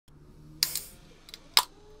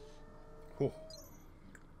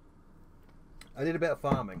I did a bit of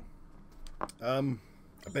farming. A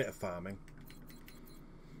bit of farming.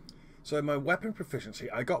 So my weapon proficiency,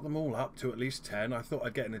 I got them all up to at least 10. I thought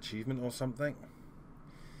I'd get an achievement or something.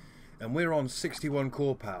 And we're on 61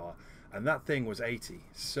 core power, and that thing was 80.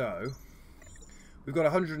 So we've got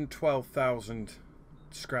 112,000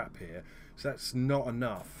 scrap here. So that's not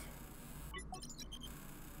enough.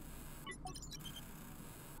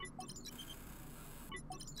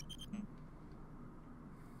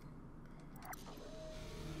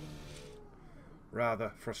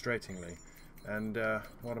 Rather frustratingly. And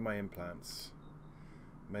what are my implants?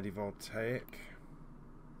 Medivoltaic,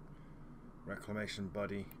 Reclamation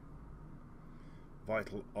Buddy,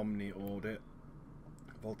 Vital Omni Audit,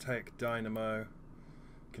 Voltaic Dynamo,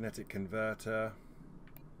 Kinetic Converter,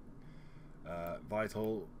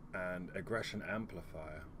 Vital and Aggression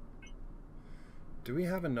Amplifier. Do we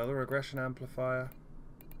have another Aggression Amplifier?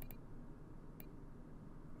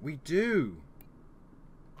 We do!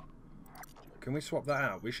 Can we swap that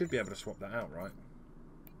out? We should be able to swap that out, right?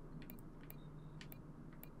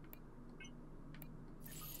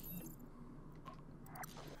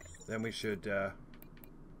 Then we should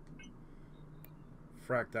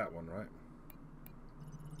frag that one, right?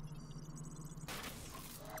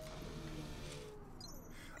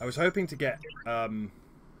 I was hoping to get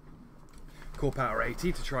core power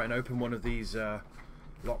 80 to try and open one of these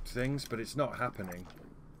locked things, but it's not happening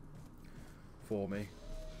for me.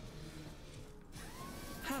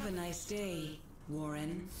 Have a nice day,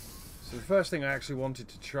 Warren. So the first thing I actually wanted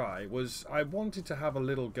to try was I wanted to have a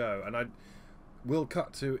little go, and I will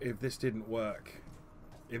cut to if this didn't work,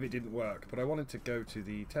 if it didn't work, but I wanted to go to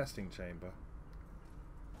the testing chamber.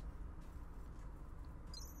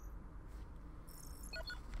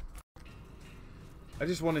 I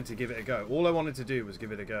just wanted to give it a go. All I wanted to do was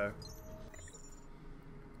give it a go.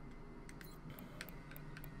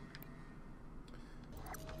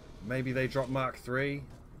 Maybe they drop Mark III.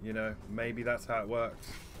 You know, maybe that's how it works.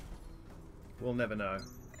 We'll never know.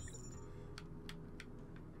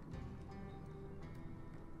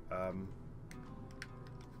 I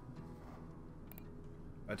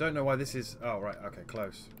don't know why this is... Oh, right. Okay,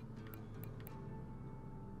 close.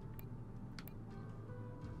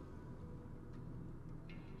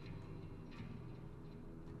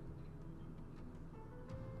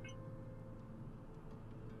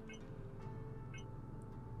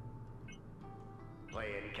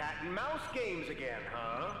 Playing cat and mouse games again,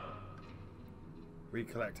 huh?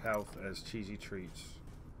 Recollect health as cheesy treats.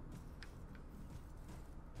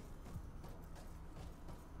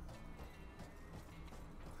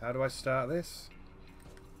 How do I start this?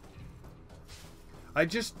 I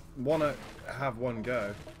just want to have one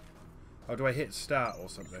go. Or do I hit start or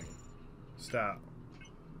something? Start.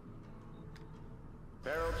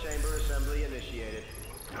 Barrel chamber assembly initiated.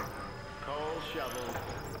 Coal shovel.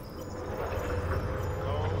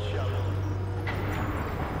 Coal shovel.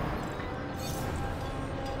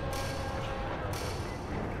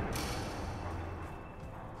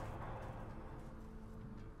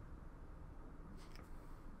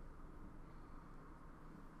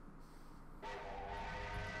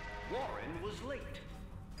 Warren was late.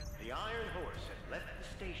 The Iron Horse had left the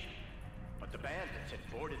station, but the bandits had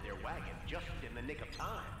boarded their wagon just in the nick of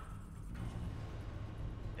time.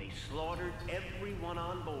 They slaughtered everyone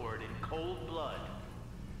on board in cold blood.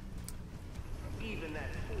 Even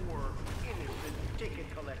that poor, innocent ticket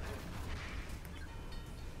collector.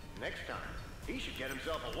 Next time, he should get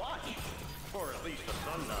himself a watch. Or at least a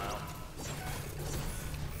sundial.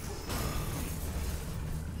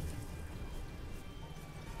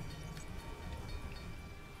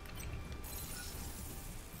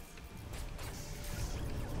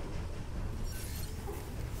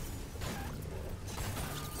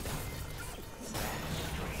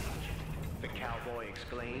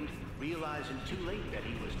 Exclaimed, realizing too late that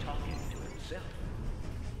he was talking to himself.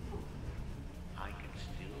 I can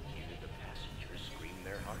still hear the passengers scream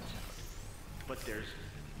their hearts out, but there's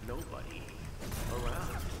nobody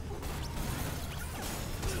around.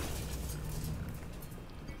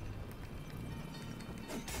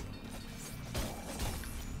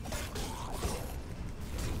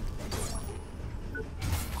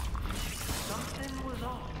 Something was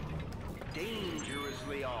off.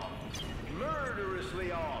 Dangerously off.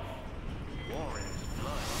 Murderously off. Warren's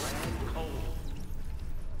blood ran cold.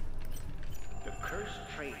 The cursed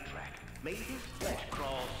train track made his flesh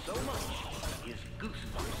crawl so much, his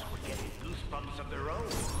goosebumps were getting goosebumps of their own.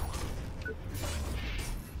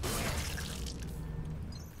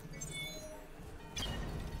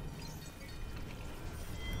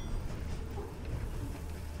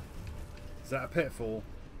 Is that a pitfall?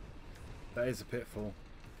 That is a pitfall.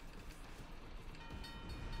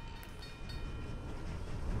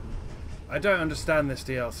 I don't understand this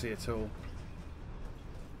DLC at all.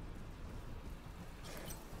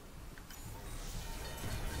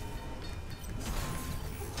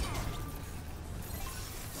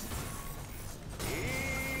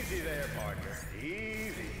 Easy there, partner.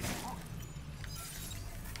 Easy.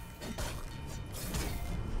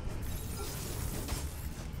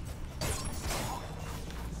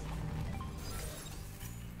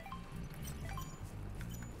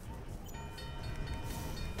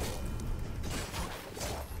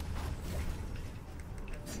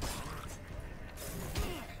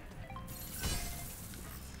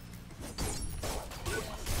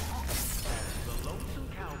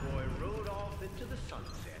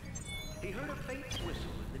 He heard a faint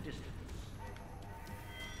whistle in the distance.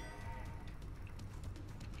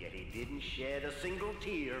 Yet he didn't shed a single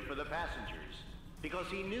tear for the passengers, because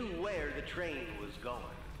he knew where the train was going.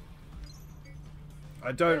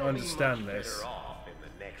 I don't They'll understand be much this. better off in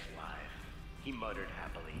the next life, he muttered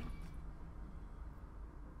happily.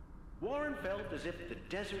 Warren felt as if the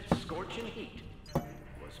desert's scorching heat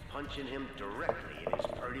was punching him directly in his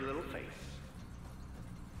pretty little face.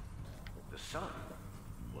 The sun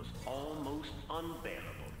was almost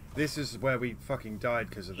unbearable. This is where we fucking died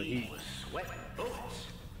because of the heat. He was sweating bullets.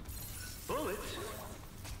 Bullets?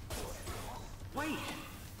 Wait!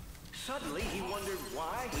 Suddenly he wondered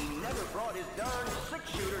why he never brought his darn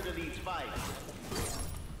six-shooter to these fights.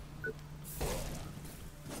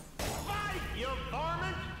 Fight, you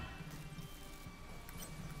varmint!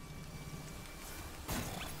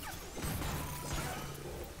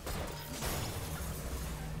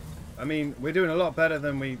 I mean, we're doing a lot better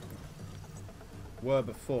than we were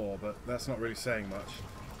before, but that's not really saying much.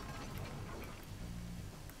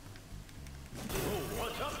 Oh,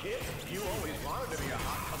 what's up, kid? You always wanted to be a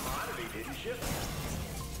hot commodity, didn't you?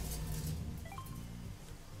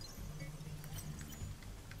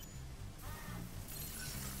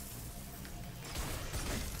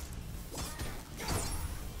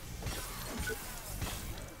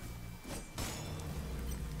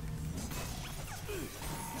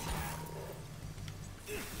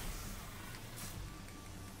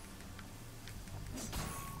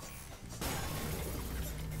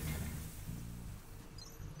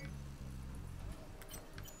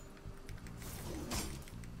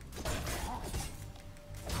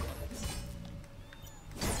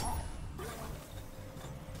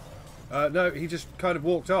 No, he just kind of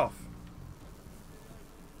walked off.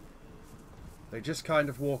 They just kind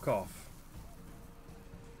of walk off.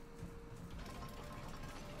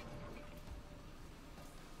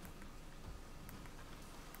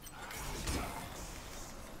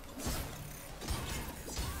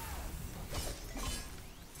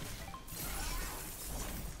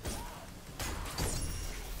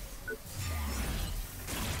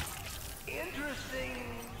 Interesting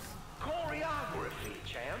choreography,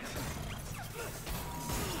 champ.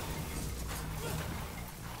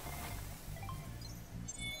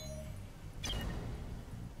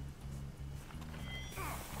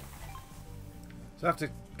 So I have to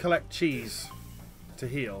collect cheese to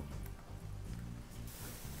heal.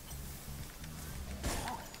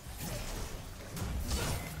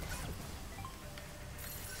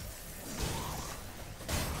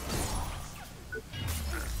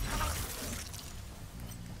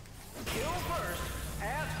 Kill first,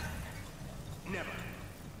 ask never.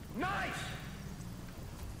 Nice!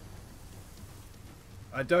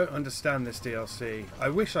 I don't understand this DLC. I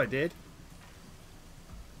wish I did.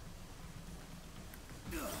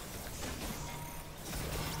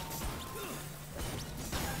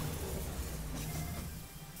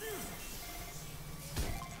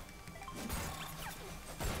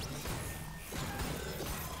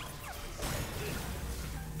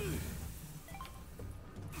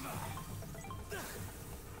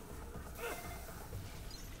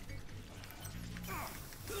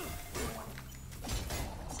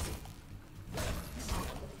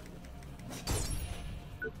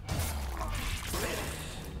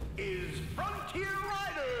 Is Frontier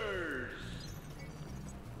Riders!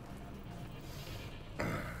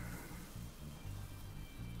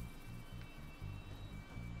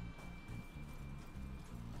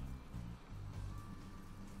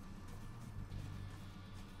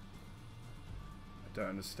 I don't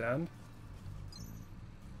understand.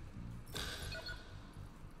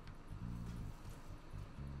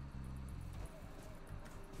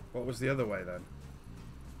 What was the other way then?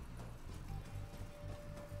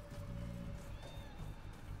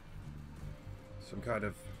 Some kind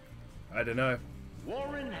of... I don't know.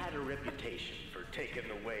 Warren had a reputation for taking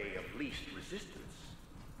the way of least resistance.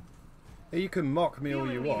 You can mock me all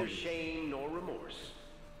Feeling you neither want. shame nor remorse,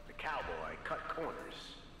 the cowboy cut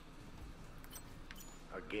corners.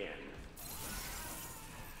 Again.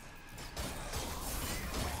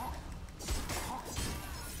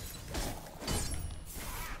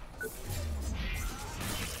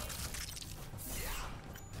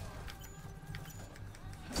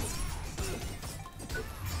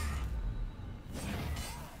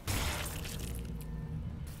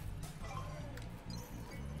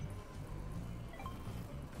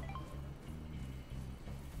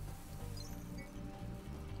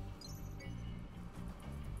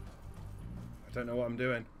 I don't know what I'm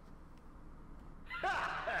doing.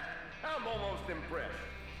 I'm almost impressed.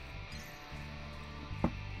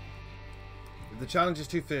 If the challenge is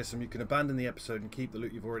too fearsome, you can abandon the episode and keep the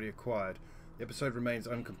loot you've already acquired. The episode remains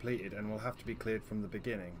uncompleted and will have to be cleared from the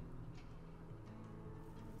beginning.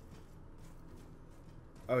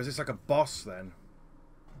 Oh, is this like a boss then?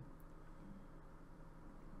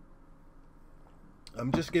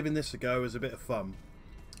 I'm just giving this a go as a bit of fun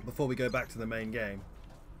before we go back to the main game.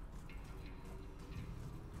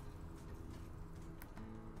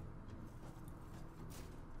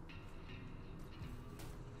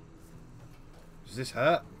 Does this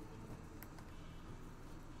hurt?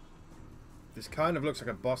 This kind of looks like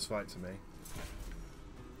a boss fight to me.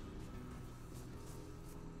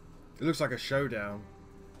 It looks like a showdown.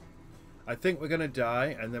 I think we're gonna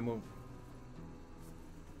die and then we'll...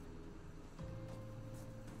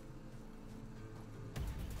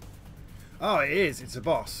 Oh, it is. It's a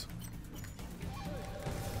boss.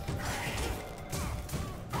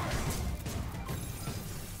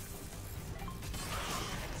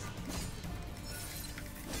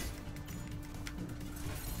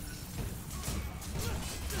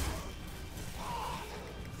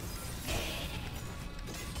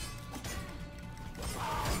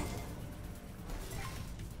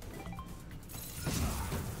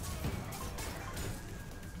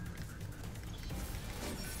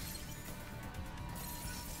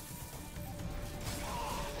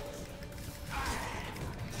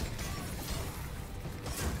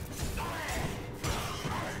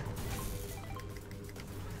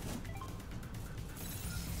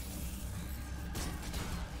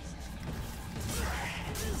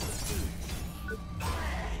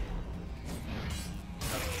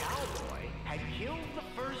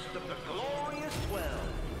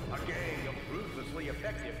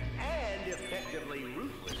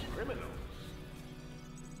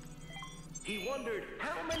 He wondered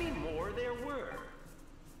how many more there were.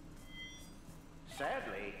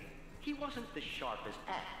 Sadly, he wasn't the sharpest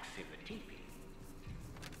axe in the teepee.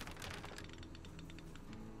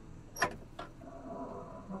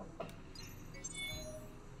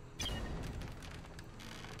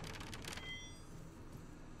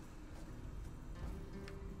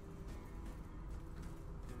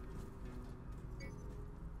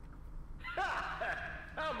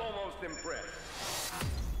 I'm almost impressed.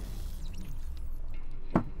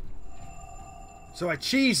 So I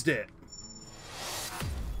cheesed it.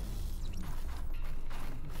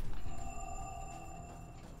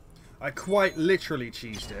 I quite literally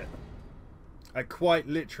cheesed it. I quite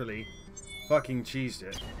literally fucking cheesed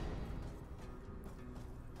it.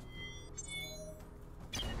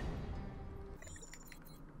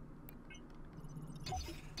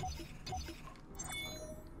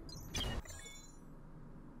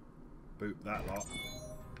 Boop that lot.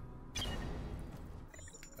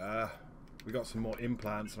 We got some more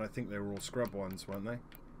implants, and I think they were all scrub ones, weren't they?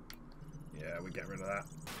 Yeah, we get rid of that.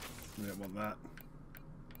 We don't want that.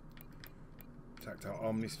 Tactile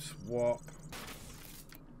Omni swap.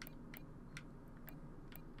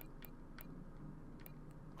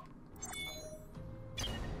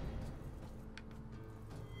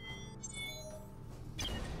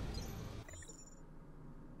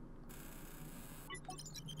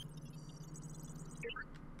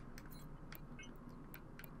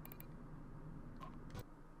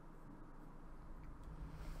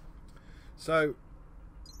 So,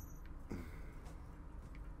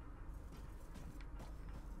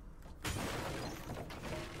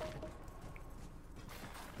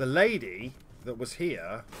 the lady that was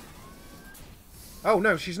here... Oh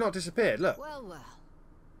no, she's not disappeared, look. Well, well.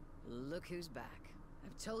 Look who's back.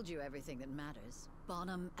 I've told you everything that matters.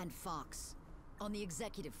 Bonham and Fox. On the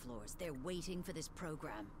executive floors, they're waiting for this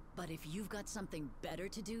program. But if you've got something better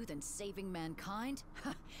to do than saving mankind,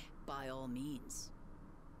 by all means.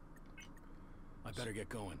 I better get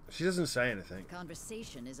going. She doesn't say anything.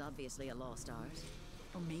 Conversation is obviously a lost art.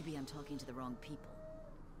 Or maybe I'm talking to the wrong people.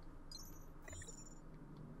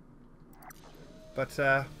 But,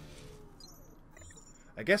 I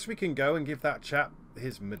guess we can go and give that chap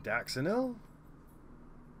his Modaxanil?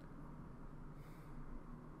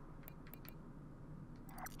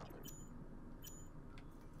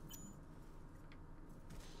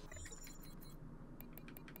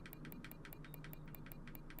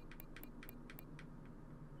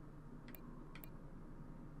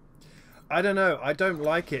 I don't know. I don't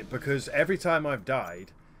like it because every time I've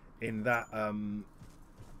died in that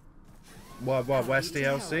Wild Wild West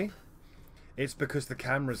DLC, it's because the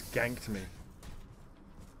camera's ganked me.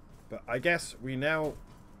 But I guess we now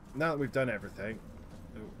that we've done everything,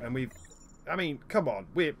 and I mean, come on,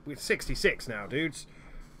 we're 66 now, dudes.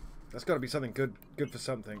 That's got to be something good for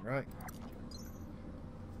something, right?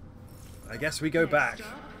 I guess we go back.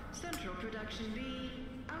 Central Production B,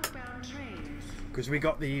 outbound trains. Because we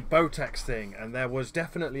got the Botex thing, and there was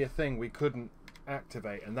definitely a thing we couldn't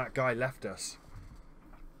activate, and that guy left us.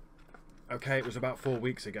 Okay, it was about 4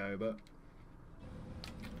 weeks ago, but...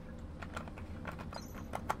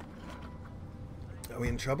 Are we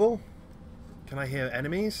in trouble? Can I hear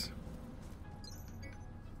enemies?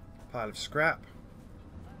 Pile of scrap.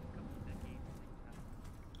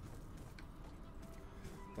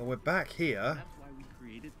 Well, we're back here. That's why we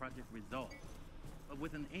created Project Resolve. But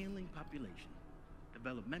with an ailing population,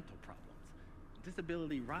 developmental problems,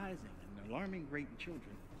 disability rising, and an alarming rate in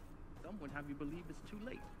children, some would have you believe it's too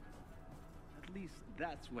late. At least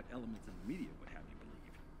that's what elements in the media would have you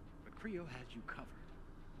believe. But Creo has you covered.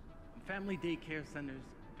 From family daycare centers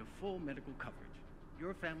to full medical coverage,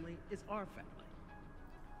 your family is our family.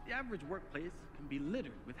 The average workplace can be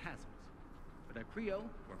littered with hazards. But at Creo,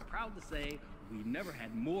 we're proud to say we never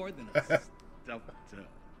had more than a stuffed tub.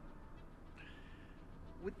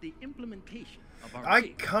 With the implementation of our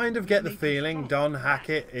I kind of get the feeling Don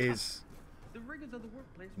Hackett is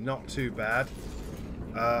not too bad.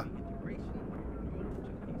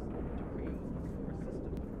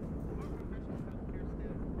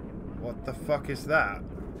 What the fuck is that?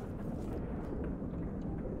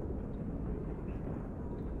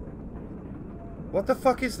 What the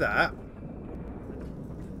fuck is that?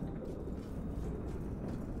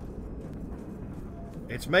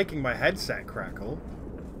 It's making my headset crackle.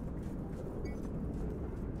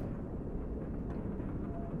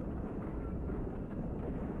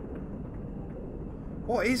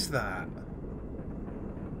 What is that?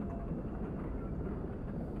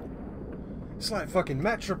 It's like fucking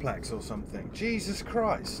Metroplex or something. Jesus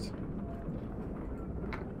Christ.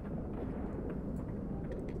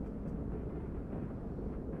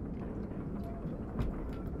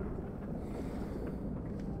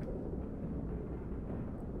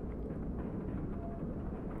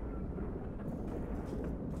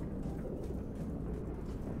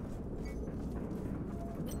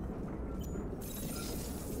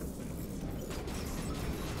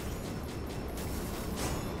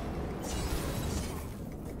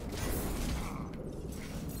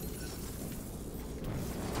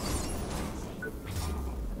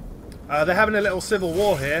 They're having a little civil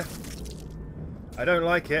war here. I don't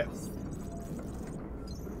like it.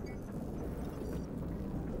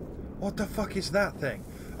 What the fuck is that thing?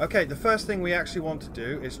 Okay, the first thing we actually want to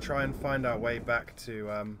do is try and find our way back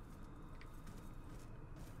to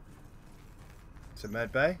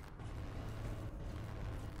Medbay.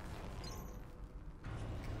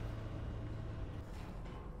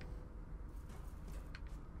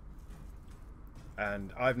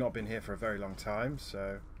 And I've not been here for a very long time,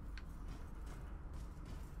 so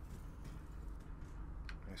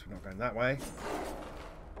I guess we're not going that way.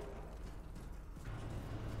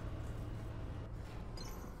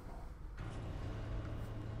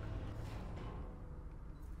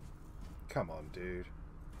 Come on, dude.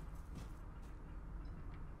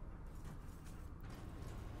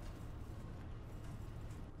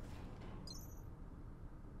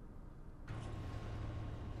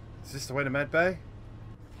 Is this the way to Medbay?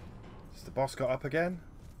 Has the boss got up again?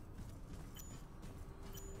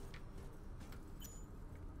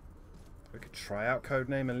 We could try out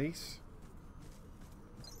Codename Elise.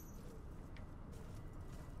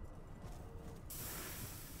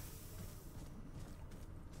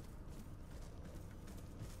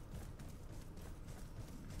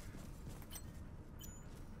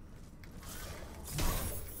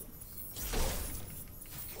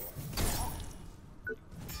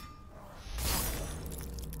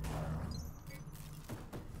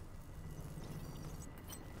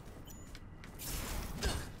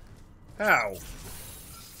 Ow.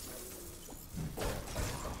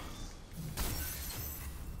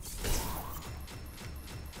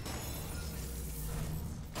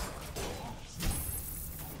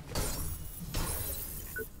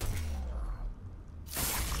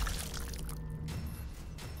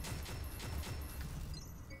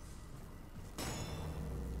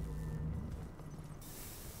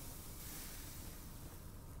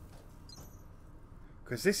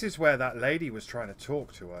 Because this is where that lady was trying to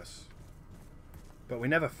talk to us. But we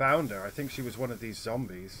never found her. I think she was one of these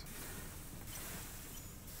zombies.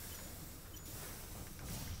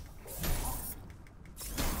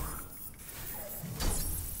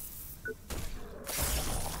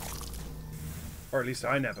 Or at least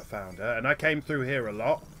I never found her. And I came through here a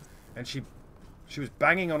lot. And she was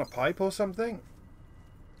banging on a pipe or something.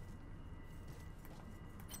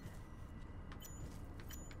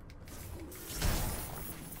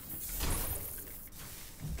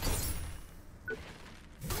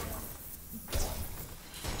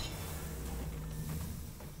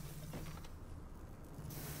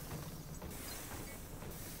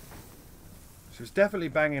 She was definitely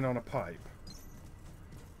banging on a pipe.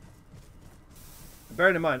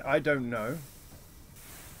 Bearing in mind, I don't know.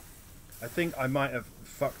 I think I might have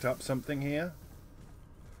fucked up something here.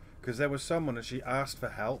 Because there was someone and she asked for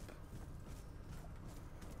help.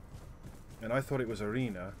 And I thought it was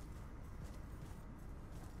Arena.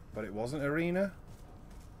 But it wasn't Arena.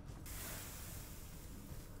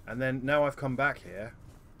 And then now I've come back here.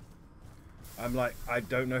 I'm like, I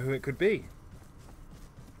don't know who it could be.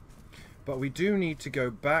 But we do need to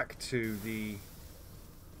go back to the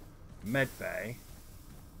med bay.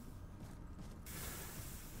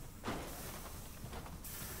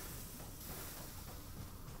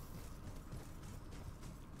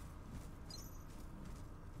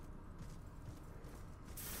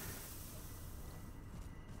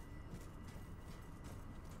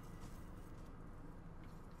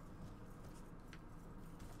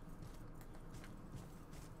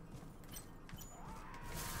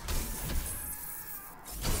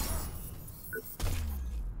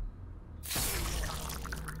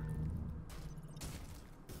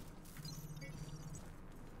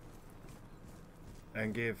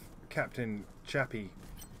 And give Captain Chappie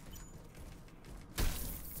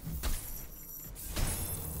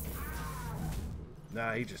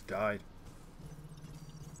nah, he just died.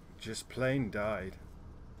 Just plain died.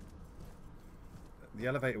 The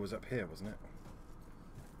elevator was up here, wasn't it?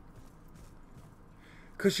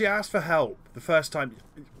 Because she asked for help the first time.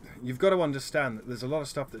 You've got to understand that there's a lot of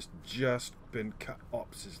stuff that's just been cut.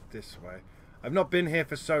 Ops is this way. I've not been here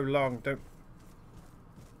for so long. Don't.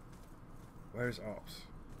 Where is Ops?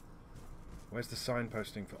 Where's the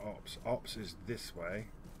signposting for Ops? Ops is this way.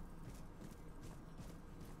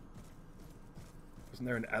 Wasn't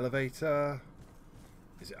there an elevator?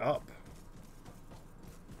 Is it up?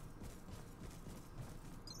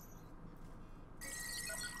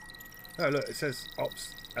 Oh look, it says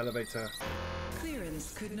Ops elevator.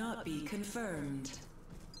 Clearance could not be confirmed.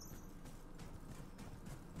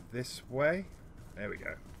 This way? There we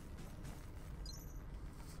go.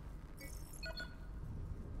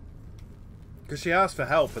 Because she asked for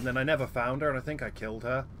help and then I never found her and I think I killed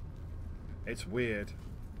her. It's weird.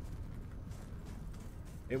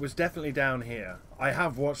 It was definitely down here. I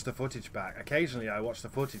have watched the footage back. Occasionally I watch the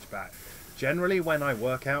footage back. Generally when I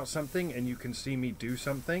work out something and you can see me do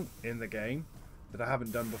something in the game that I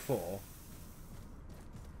haven't done before.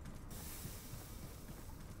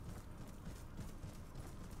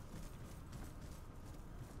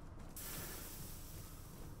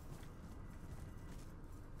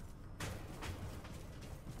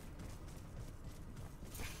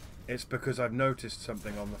 It's because I've noticed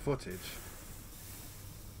something on the footage.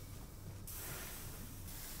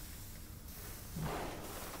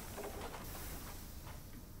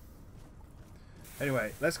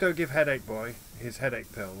 Anyway, let's go give Headache Boy his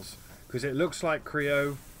headache pills. Because it looks like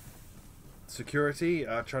Creo security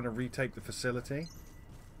are trying to retake the facility.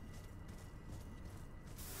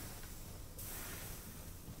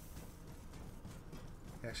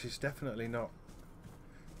 Yeah, she's definitely not.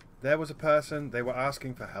 There was a person, they were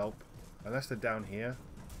asking for help. Unless they're down here.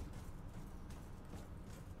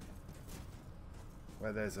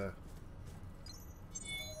 Where there's a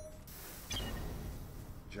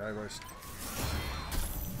gyro.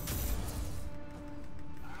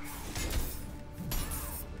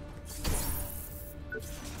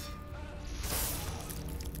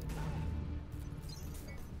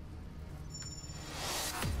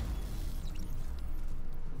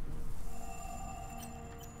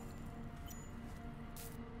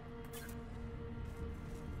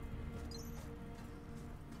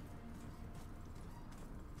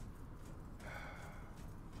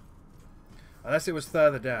 Unless it was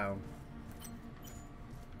further down.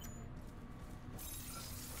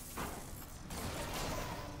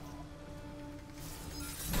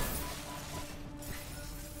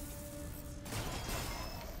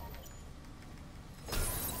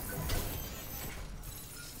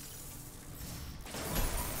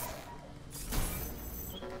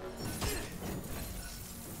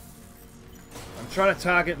 I'm trying to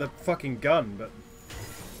target the fucking gun, but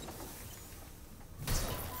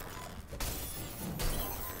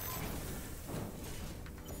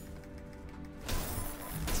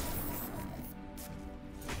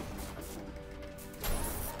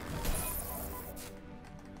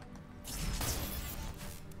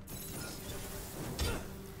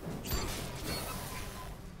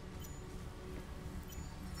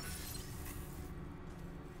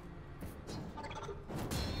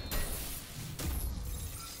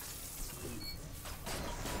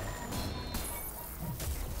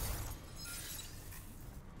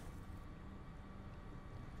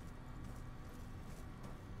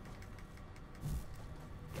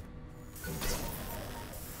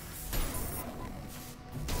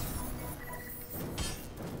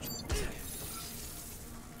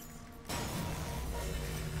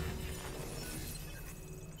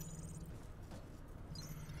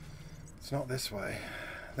It's not this way.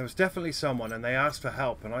 There was definitely someone and they asked for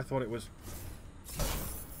help and I thought it was...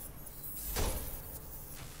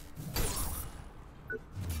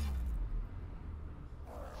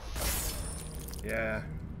 Yeah,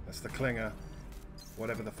 that's the clinger.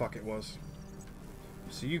 Whatever the fuck it was.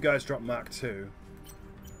 So you guys dropped Mark 2.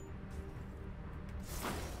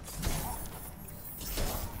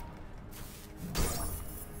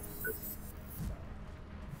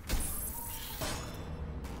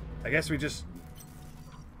 I guess we just...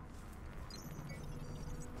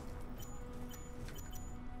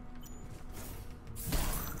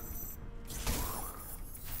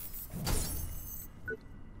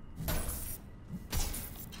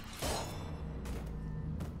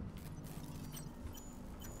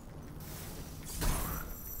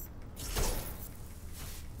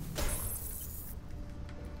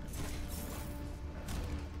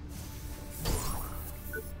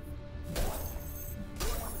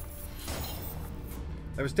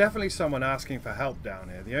 There was definitely someone asking for help down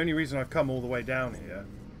here. The only reason I've come all the way down here...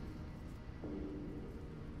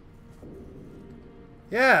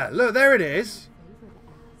 Yeah, look, there it is!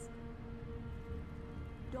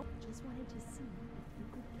 Just wanted to see if you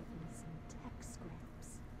could get me some tech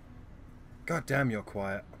scraps. God damn, you're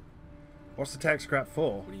quiet. What's the tech scrap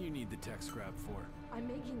for? What do you need the tech scrap for? I'm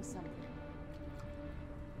making something.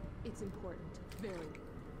 It's important. Very.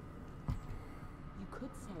 You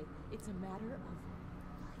could say it's a matter of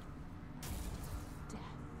death.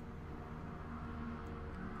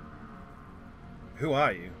 Who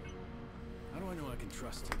are you? How do I know I can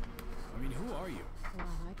trust you? I mean, who are you? Well,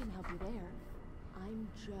 I can help you there. I'm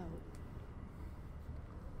Joe.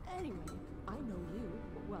 Anyway, I know you.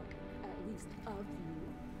 Well, at least of you.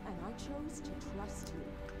 And I chose to trust you.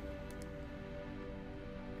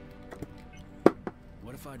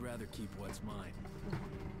 What if I'd rather keep what's mine? I'd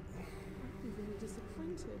be very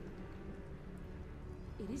disappointed.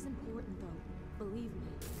 It is important, though. Believe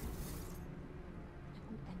me.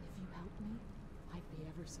 And if you help me, I'd be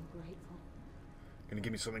ever so grateful. Gonna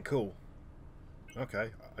give me something cool.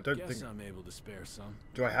 Okay, I don't Guess think... I'm able to spare some.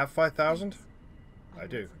 Do I have 5,000? I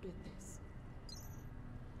do. Never forget this.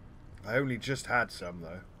 I only just had some,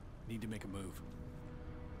 though. Need to make a move.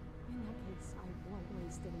 In that case, I won't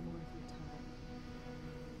waste any more of your time.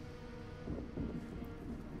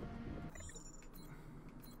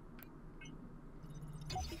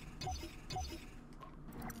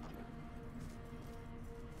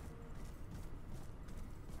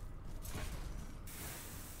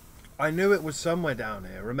 I knew it was somewhere down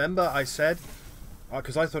here. Remember I said...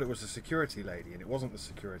 Because I thought it was the security lady, and it wasn't the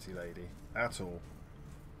security lady at all.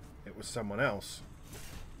 It was someone else.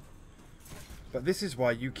 But this is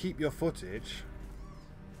why you keep your footage...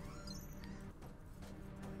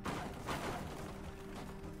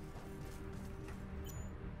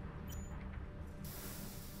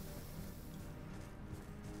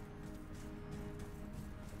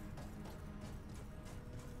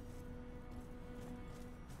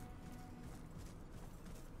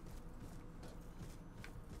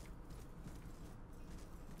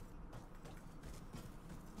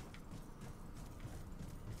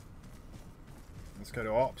 Let's go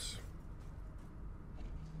to Ops.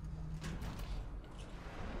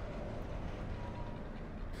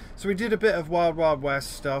 So we did a bit of Wild Wild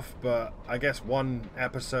West stuff, but I guess one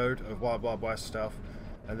episode of Wild Wild West stuff,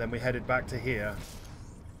 and then we headed back to here.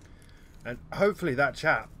 And hopefully that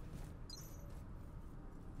chap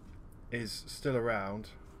is still around.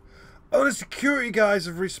 Oh, the security guys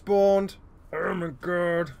have respawned! Oh my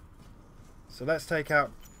god! So let's take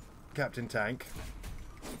out Captain Tank.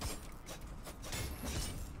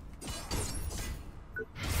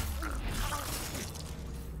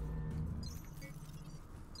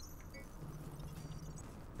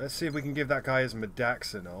 Let's see if we can give that guy his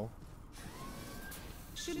Medaxinol.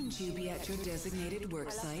 Shouldn't you be at your designated work I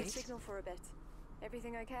lost the site? signal for a bit.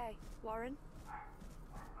 Everything okay, Warren?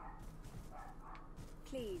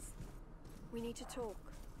 Please, we need to talk.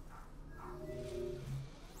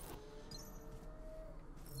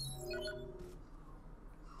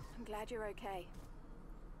 I'm glad you're okay.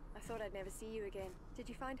 I thought I'd never see you again. Did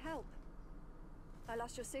you find help? I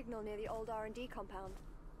lost your signal near the old R&D compound.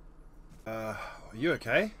 Are you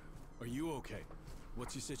okay? Are you okay?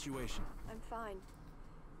 What's your situation? I'm fine.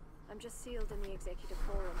 I'm just sealed in the executive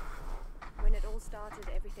forum. When it all started,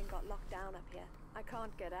 everything got locked down up here. I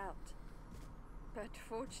can't get out. But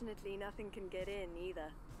fortunately, nothing can get in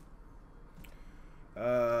either.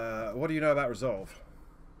 What do you know about Resolve?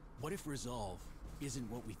 What if Resolve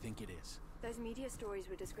isn't what we think it is? Those media stories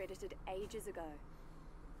were discredited ages ago.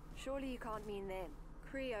 Surely you can't mean them.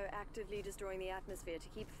 Creo actively destroying the atmosphere to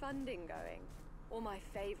keep funding going. Or my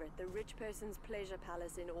favorite, the rich person's pleasure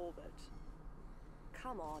palace in orbit.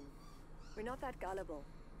 Come on. We're not that gullible.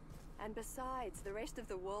 And besides, the rest of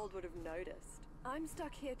the world would have noticed. I'm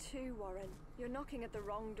stuck here too, Warren. You're knocking at the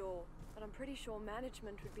wrong door, but I'm pretty sure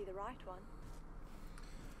management would be the right one.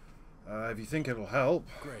 If you think it'll help.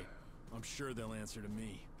 Great. I'm sure they'll answer to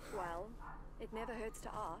me. Well, it never hurts to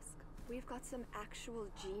ask. We've got some actual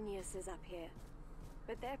geniuses up here.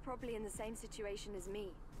 But they're probably in the same situation as me.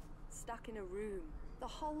 Stuck in a room. The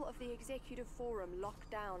whole of the executive forum locked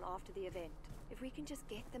down after the event. If we can just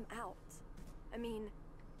get them out. I mean,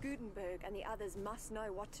 Gutenberg and the others must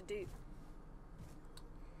know what to do.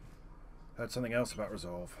 Heard something else about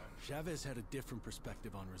Resolve. Chavez had a different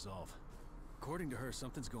perspective on Resolve. According to her,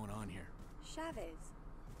 something's going on here. Chavez?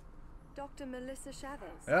 Dr. Melissa Chavez?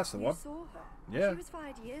 Yeah, that's the one. You saw her? Yeah. She was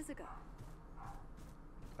fired years ago.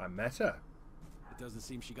 I met her. It doesn't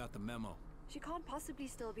seem she got the memo. She can't possibly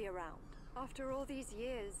still be around. After all these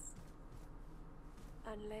years.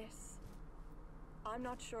 Unless... I'm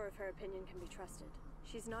not sure if her opinion can be trusted.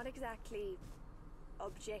 She's not exactly...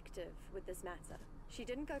 objective with this matter. She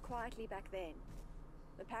didn't go quietly back then.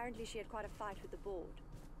 Apparently she had quite a fight with the board.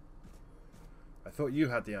 I thought you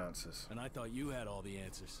had the answers. And I thought you had all the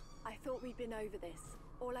answers. I thought we'd been over this.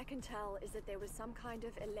 All I can tell is that there was some kind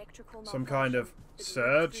of electrical Some kind of malfunction that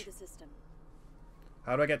surge? ripped through the system.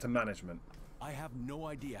 How do I get to management? I have no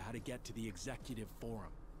idea how to get to the executive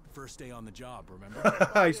forum. First day on the job,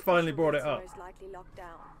 remember? He's finally brought it up. Most likely locked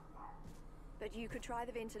down. But you could try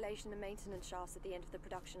the ventilation and maintenance shafts at the end of the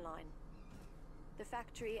production line. The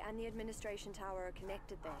factory and the administration tower are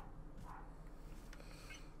connected there.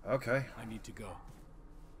 Okay. I need to go.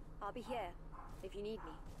 I'll be here if you need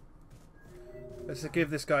me. Let's give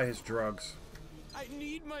this guy his drugs. I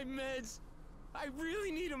need my meds. I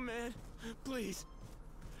really need them, man. Please.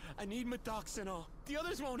 I need Medoxanol. The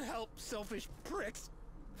others won't help, selfish pricks.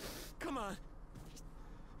 Come on.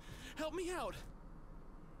 Help me out.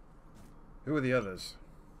 Who are the others?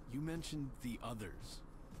 You mentioned the others.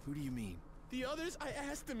 Who do you mean? The others? I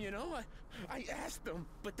asked them, you know? I asked them,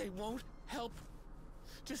 but they won't help.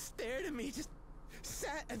 Just stared at me, just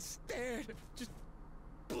sat and stared. Just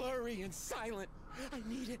blurry and silent. I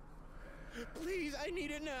need it. Please, I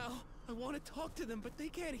need it now. I want to talk to them, but they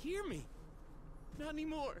can't hear me. Not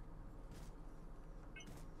anymore.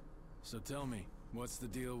 So tell me, what's the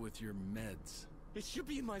deal with your meds? It should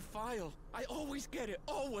be in my file. I always get it,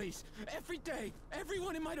 always. Every day.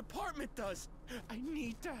 Everyone in my department does. I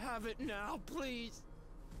need to have it now, please.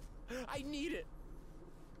 I need it.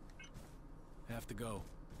 Have to go.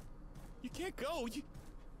 You can't go.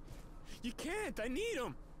 You can't. I need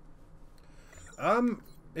them.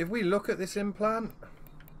 If we look at this implant,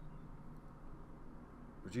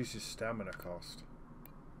 reduces stamina cost.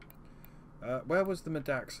 Where was the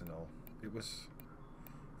Medaxanol? It was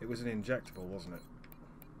an injectable, wasn't it?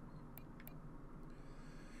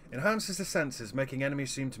 Enhances the senses, making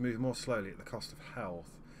enemies seem to move more slowly at the cost of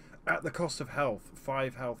health. At the cost of health,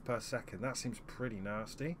 5 health per second. That seems pretty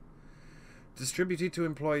nasty. Distributed to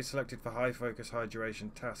employees selected for high focus, high duration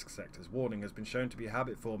task sectors. Warning, has been shown to be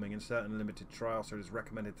habit forming in certain limited trials, so it is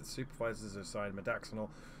recommended that supervisors assign Medaxanol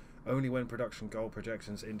only when production goal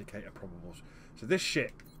projections indicate a probable. So this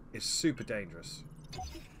shit is super dangerous.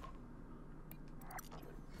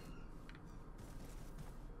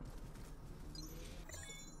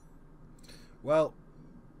 Well,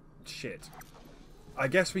 shit. I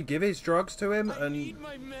guess we give his drugs to him and... I need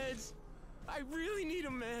my meds. I really need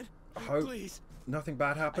them, man. Hope Please. nothing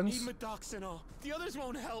bad happens. I need Medoxanol. The others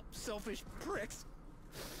won't help, selfish pricks.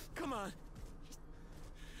 Come on. Just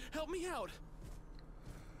help me out.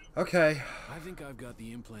 Okay. I think I've got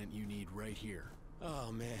the implant you need right here.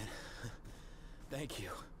 Oh, man. Thank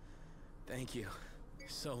you. Thank you.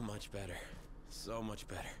 So much better. So much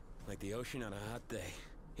better. Like the ocean on a hot day.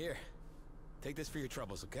 Here. Take this for your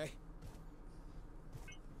troubles, okay?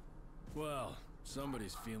 Well,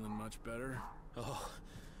 somebody's feeling much better. Oh,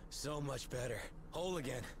 so much better. Whole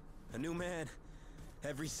again. A new man.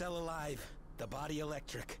 Every cell alive. The body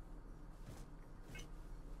electric.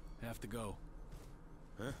 Have to go.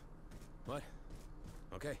 Huh? What?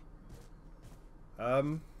 Okay.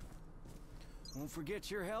 Won't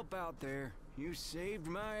forget your help out there. You saved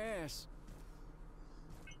my ass.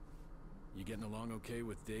 You getting along okay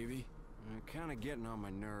with Davy? Kinda getting on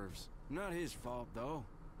my nerves. Not his fault, though.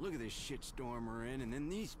 Look at this shitstorm we're in, and then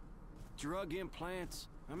these drug implants.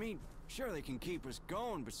 I mean, sure they can keep us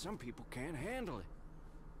going, but some people can't handle it.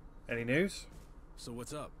 Any news? So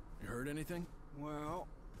what's up? You heard anything? Well,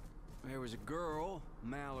 there was a girl,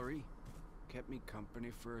 Mallory. Kept me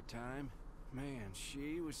company for a time. Man,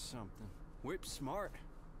 she was something. Whip smart.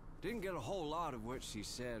 Didn't get a whole lot of what she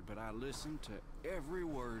said, but I listened to every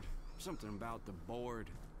word. Something about the board.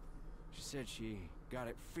 She said she got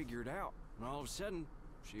it figured out, and all of a sudden,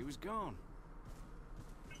 she was gone.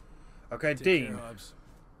 Okay, Take Dean. care, Hobbs.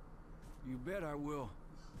 You bet I will.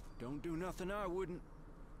 Don't do nothing I wouldn't.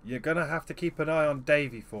 You're gonna have to keep an eye on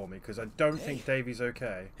Davy for me, because I don't think Davy's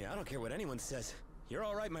okay. Yeah, I don't care what anyone says. You're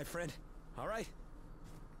all right, my friend. All right?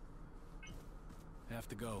 Have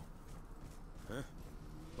to go. Huh?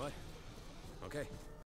 What? Okay.